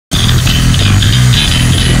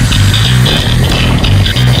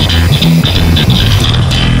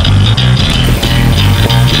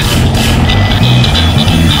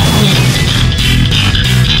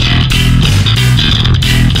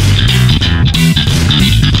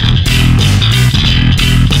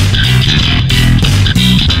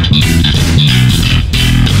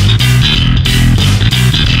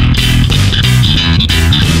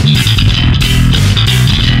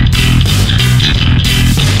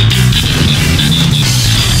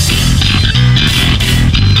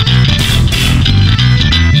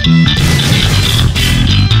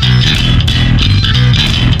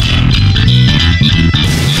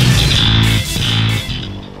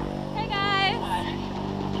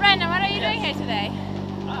What are you doing here today?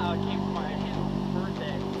 I came for my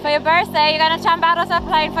birthday. For your birthday? You're gonna jump out of the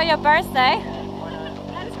plane for your birthday? Yeah, why not?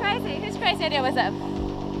 That is crazy. Whose crazy idea was it?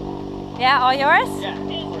 Yeah, all yours? Yeah.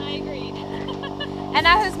 I agreed. And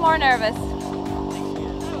now who's more nervous?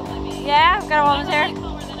 Yeah, I've got a volunteer.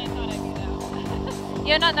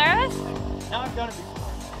 You're not nervous? Now I've done it before.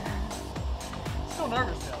 Still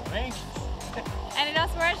nervous though, I'm anxious. Any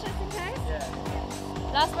last words just in case? Yeah.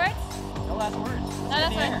 Last words? No last words. No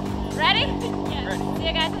last words. Ready? Yeah. Ready. See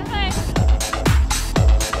you guys in the plane.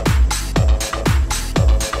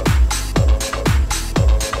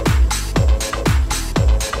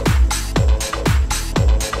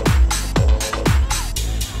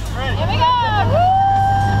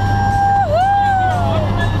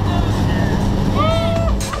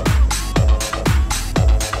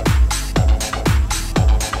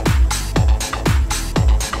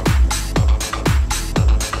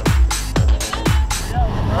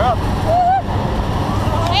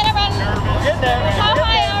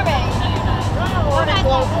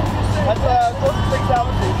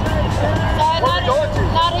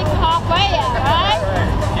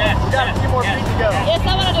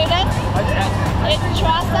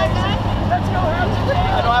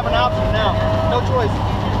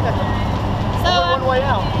 One way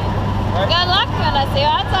out. Right? Good luck when I see you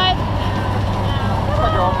outside. My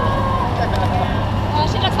girlfriend. Well,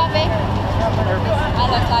 she looks happy. I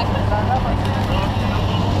look like.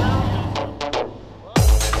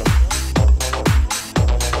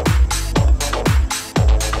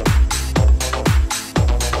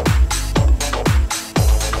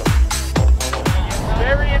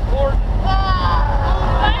 Very important.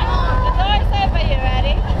 The door's open. Are you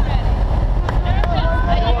ready?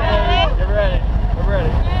 Are you ready? You're ready. We're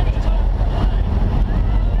ready.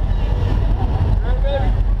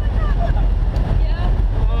 Yeah.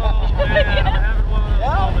 Oh man, I'm having one of those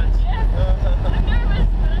moments.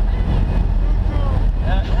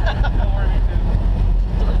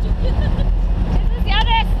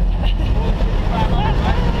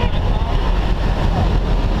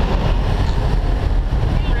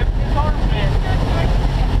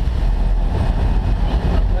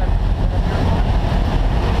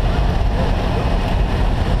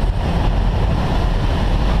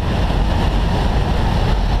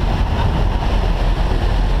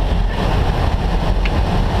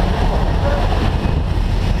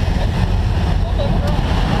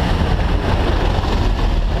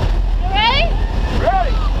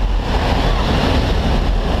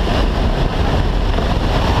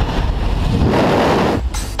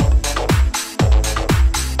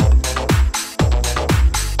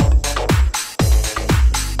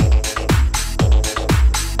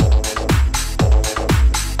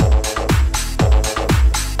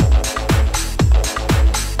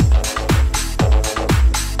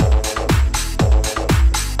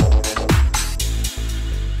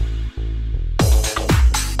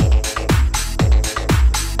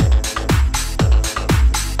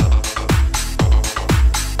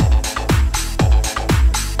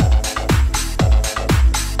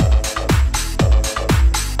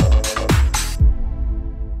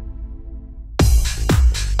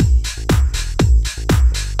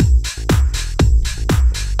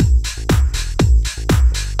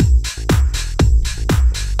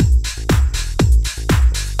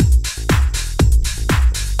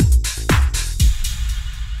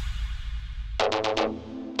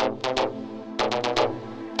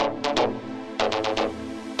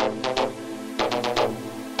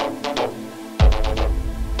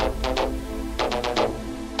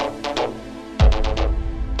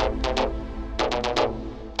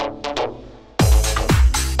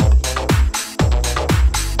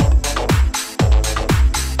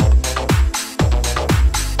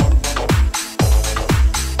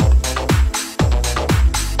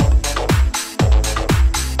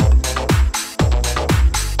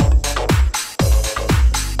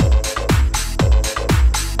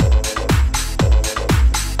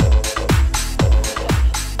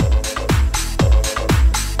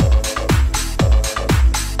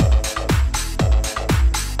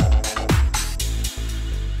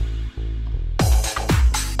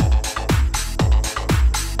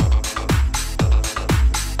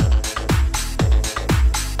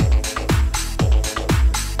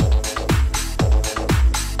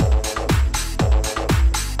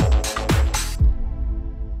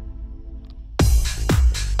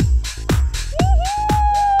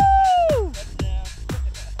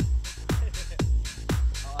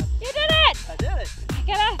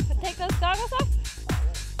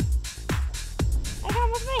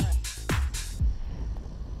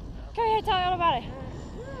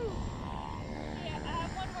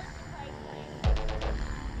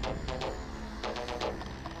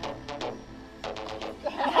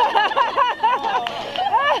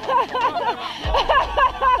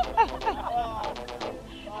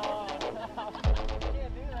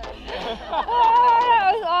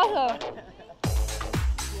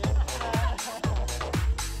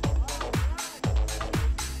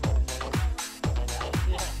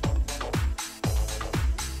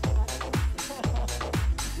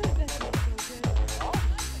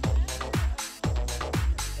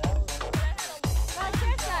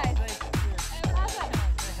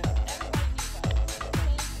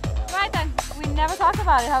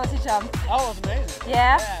 fun? How was your jump? Oh, it was amazing.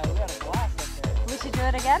 Yeah? Yeah, we had a blast up there. We should do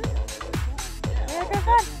it again? Yeah, Yeah, good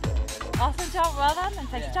fun. Awesome job, well done, and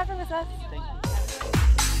thanks for jumping with us. Thank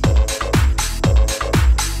you.